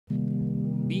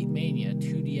Beatmania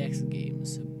IIDX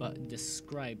games, but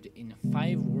described in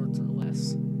 5 words or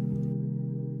less.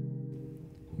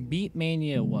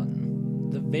 Beatmania 1,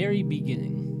 the very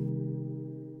beginning.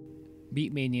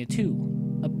 Beatmania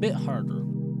 2, a bit harder.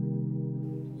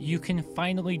 You can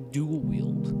finally dual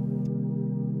wield.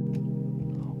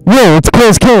 Whoa, it's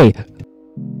Close K!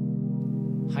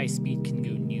 High speed can go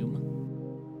Noom.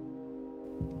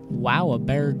 Wow, a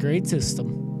better grade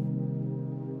system.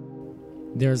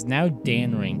 There's now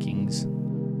Dan rankings.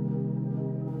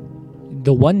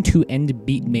 The one to end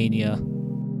Beatmania.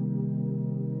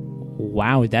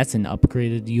 Wow, that's an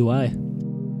upgraded UI.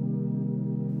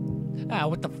 Ah,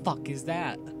 what the fuck is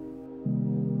that?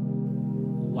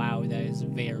 Wow, that is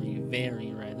very,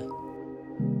 very red.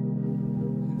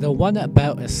 The one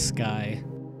about a sky.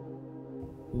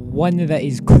 One that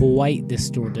is quite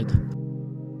distorted.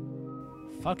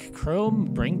 Fuck Chrome,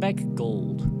 bring back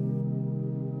gold.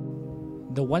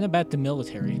 The one about the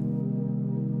military.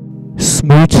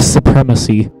 Smooch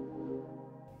Supremacy.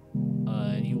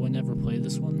 Anyone ever play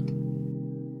this one?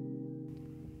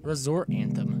 Resort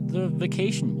Anthem, the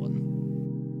vacation one.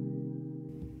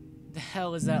 The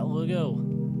hell is that logo?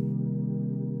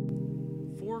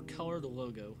 4-colored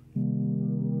logo.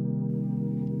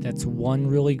 That's one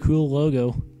really cool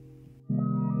logo.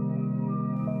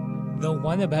 The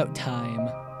one about time.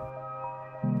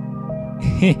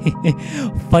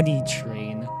 Funny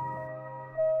train.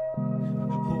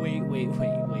 Wait.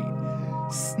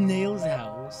 Snail's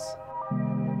house.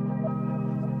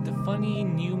 The funny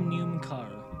Noom car.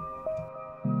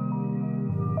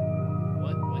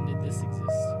 When did this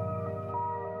exist?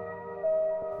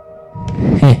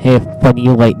 Funny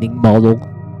lightning model.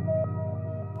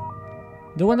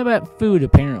 The one about food,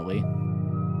 apparently.